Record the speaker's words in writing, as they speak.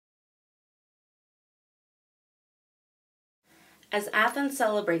As Athens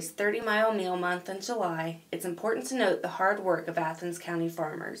celebrates 30-Mile Meal Month in July, it's important to note the hard work of Athens County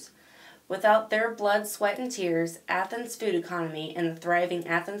farmers. Without their blood, sweat, and tears, Athens' food economy and the thriving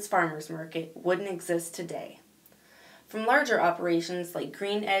Athens Farmers Market wouldn't exist today. From larger operations like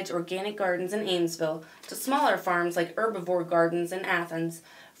Green Edge Organic Gardens in Amesville to smaller farms like Herbivore Gardens in Athens,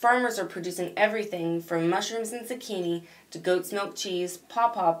 farmers are producing everything from mushrooms and zucchini to goat's milk cheese,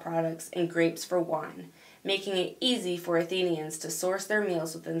 pawpaw products, and grapes for wine, making it easy for Athenians to source their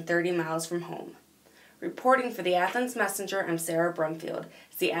meals within 30 miles from home. Reporting for the Athens Messenger, I'm Sara Brumfield.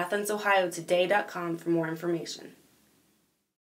 See AthensOhioToday.com for more information.